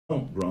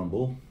Don't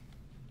grumble.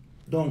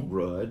 Don't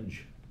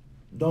grudge.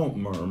 Don't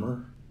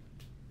murmur.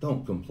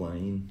 Don't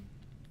complain.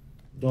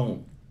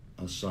 Don't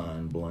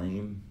assign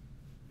blame.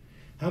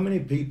 How many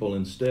people,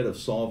 instead of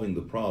solving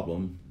the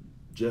problem,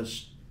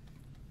 just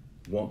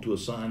want to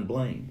assign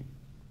blame?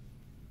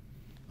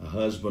 A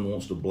husband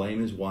wants to blame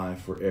his wife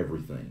for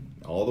everything,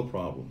 all the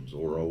problems,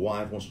 or a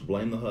wife wants to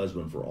blame the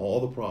husband for all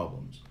the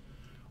problems,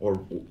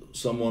 or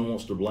someone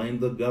wants to blame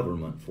the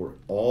government for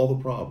all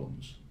the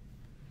problems,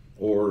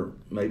 or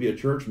maybe a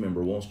church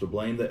member wants to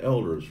blame the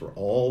elders for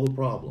all the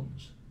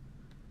problems.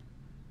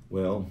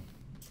 Well,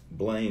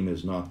 blame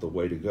is not the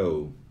way to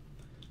go.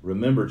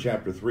 Remember,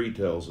 chapter 3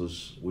 tells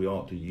us we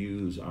ought to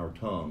use our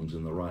tongues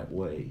in the right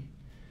way.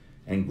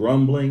 And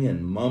grumbling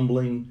and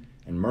mumbling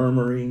and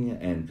murmuring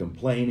and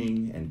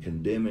complaining and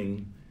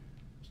condemning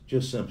is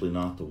just simply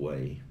not the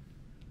way.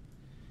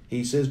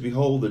 He says,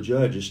 behold, the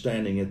judge is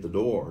standing at the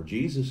door.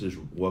 Jesus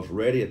was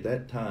ready at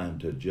that time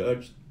to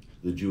judge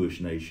the Jewish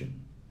nation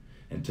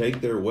and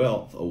take their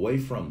wealth away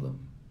from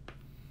them.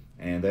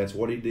 And that's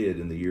what he did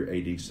in the year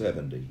AD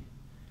 70.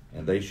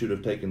 And they should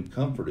have taken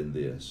comfort in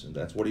this. And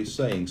that's what he's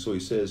saying. So he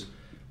says,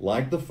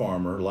 like the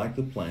farmer, like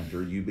the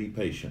planter, you be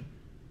patient.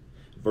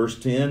 Verse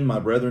 10, my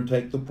brethren,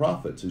 take the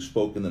prophets who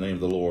spoke in the name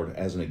of the Lord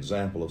as an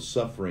example of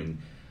suffering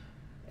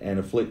and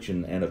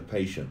affliction and of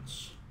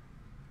patience.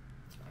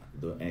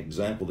 The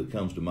example that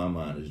comes to my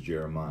mind is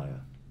Jeremiah.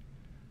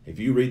 If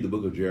you read the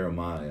book of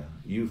Jeremiah,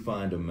 you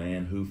find a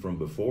man who from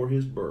before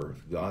his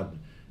birth, God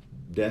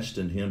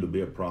destined him to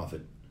be a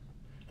prophet.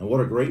 And what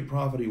a great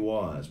prophet he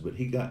was, but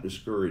he got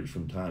discouraged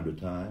from time to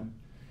time.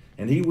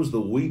 And he was the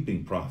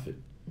weeping prophet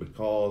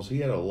because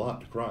he had a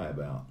lot to cry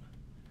about.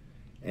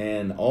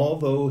 And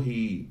although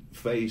he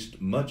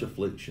faced much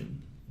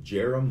affliction,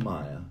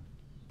 Jeremiah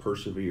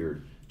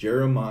persevered.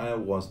 Jeremiah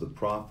was the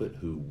prophet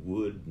who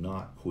would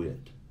not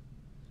quit.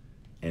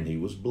 And he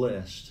was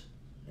blessed.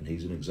 And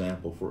he's an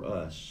example for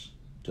us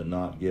to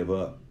not give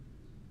up.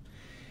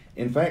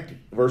 In fact,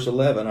 verse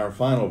 11, our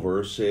final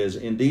verse says,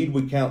 indeed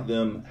we count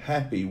them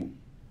happy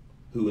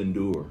who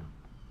endure.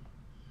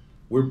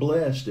 We're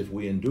blessed if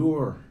we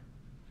endure.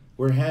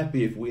 We're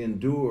happy if we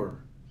endure.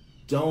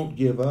 Don't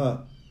give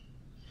up.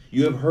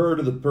 You have heard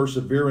of the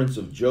perseverance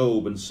of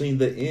Job and seen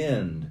the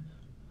end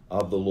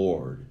of the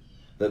Lord,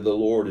 that the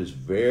Lord is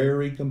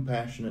very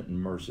compassionate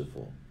and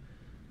merciful.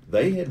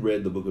 They had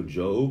read the book of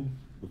Job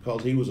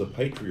because he was a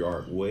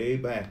patriarch way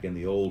back in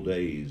the old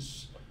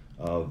days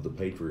of the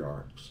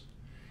patriarchs.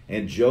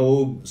 And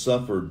Job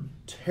suffered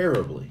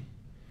terribly.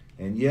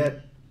 And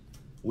yet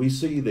we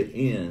see the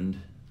end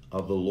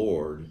of the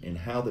Lord and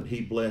how that he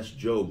blessed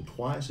Job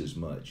twice as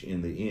much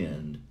in the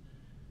end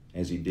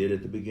as he did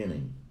at the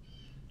beginning.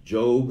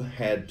 Job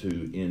had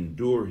to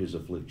endure his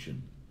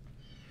affliction.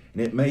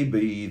 And it may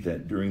be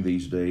that during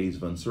these days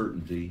of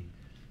uncertainty,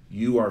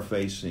 you are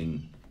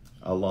facing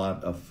a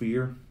lot of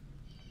fear.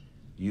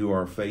 You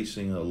are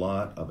facing a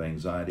lot of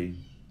anxiety.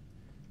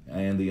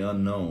 And the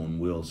unknown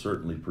will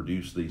certainly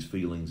produce these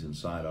feelings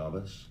inside of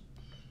us.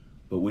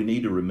 But we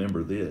need to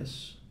remember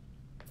this.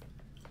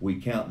 We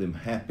count them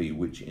happy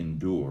which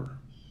endure.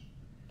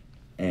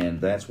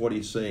 And that's what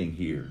he's saying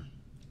here.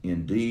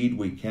 Indeed,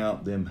 we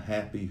count them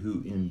happy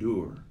who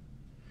endure.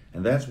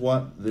 And that's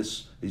what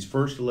these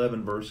first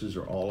 11 verses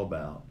are all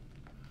about.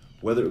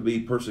 Whether it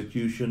be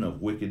persecution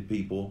of wicked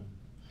people,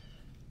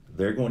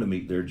 they're going to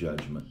meet their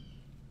judgment.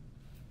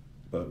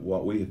 But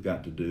what we have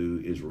got to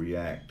do is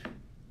react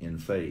in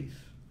faith.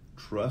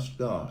 Trust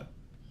God.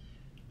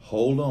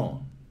 Hold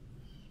on.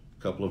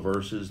 A couple of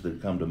verses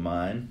that come to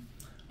mind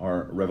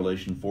are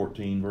Revelation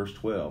 14, verse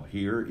 12.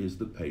 Here is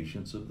the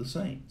patience of the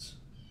saints.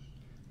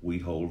 We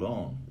hold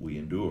on. We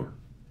endure.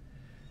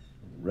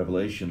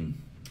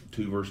 Revelation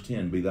 2, verse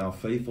 10. Be thou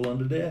faithful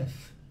unto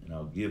death, and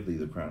I'll give thee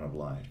the crown of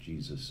life,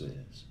 Jesus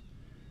says.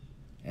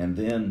 And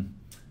then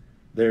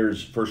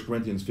there's 1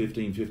 Corinthians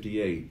 15,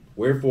 58.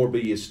 Wherefore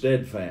be ye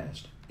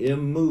steadfast,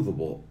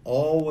 immovable,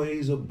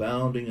 always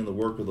abounding in the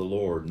work of the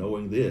Lord,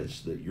 knowing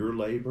this, that your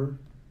labor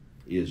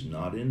is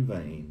not in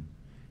vain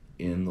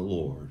in the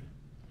Lord.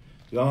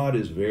 God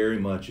is very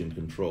much in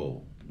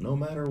control, no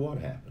matter what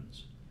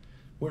happens.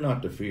 We're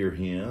not to fear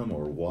him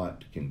or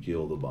what can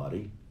kill the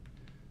body,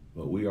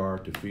 but we are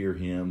to fear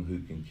him who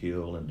can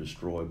kill and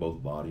destroy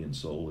both body and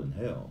soul in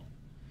hell.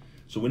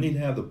 So we need to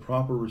have the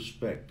proper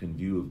respect and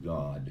view of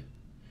God.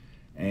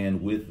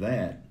 And with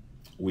that,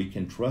 we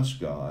can trust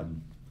God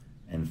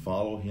and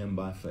follow him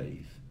by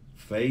faith.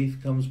 Faith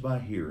comes by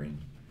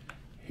hearing,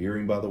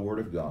 hearing by the word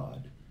of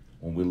God.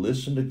 When we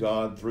listen to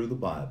God through the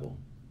Bible,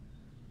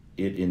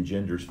 it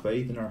engenders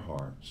faith in our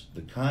hearts.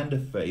 The kind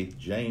of faith,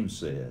 James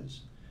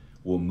says,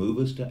 will move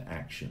us to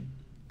action.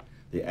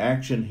 The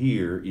action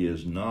here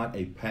is not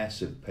a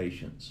passive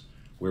patience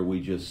where we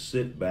just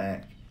sit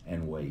back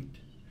and wait.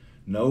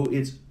 No,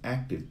 it's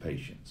active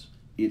patience.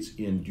 It's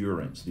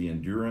endurance, the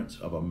endurance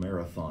of a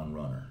marathon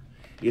runner.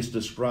 It's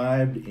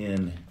described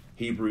in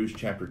Hebrews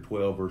chapter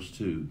 12, verse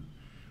 2,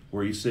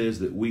 where he says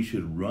that we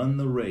should run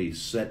the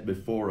race set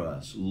before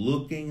us,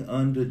 looking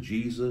unto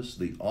Jesus,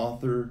 the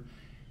author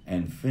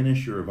and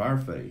finisher of our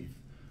faith,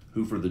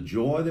 who for the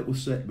joy that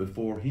was set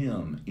before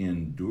him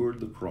endured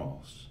the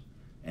cross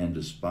and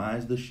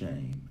despised the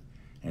shame,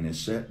 and is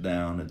set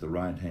down at the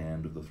right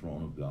hand of the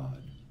throne of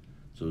God.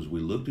 So as we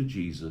look to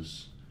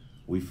Jesus,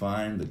 we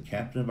find the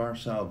captain of our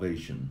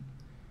salvation,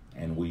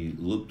 and we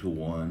look to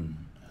one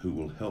who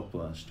will help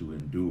us to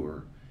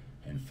endure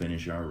and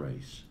finish our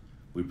race.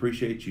 We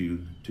appreciate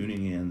you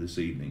tuning in this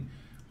evening.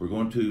 We're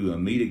going to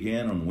meet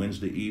again on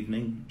Wednesday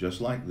evening,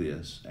 just like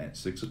this, at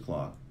 6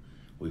 o'clock.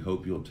 We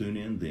hope you'll tune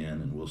in then,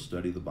 and we'll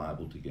study the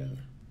Bible together.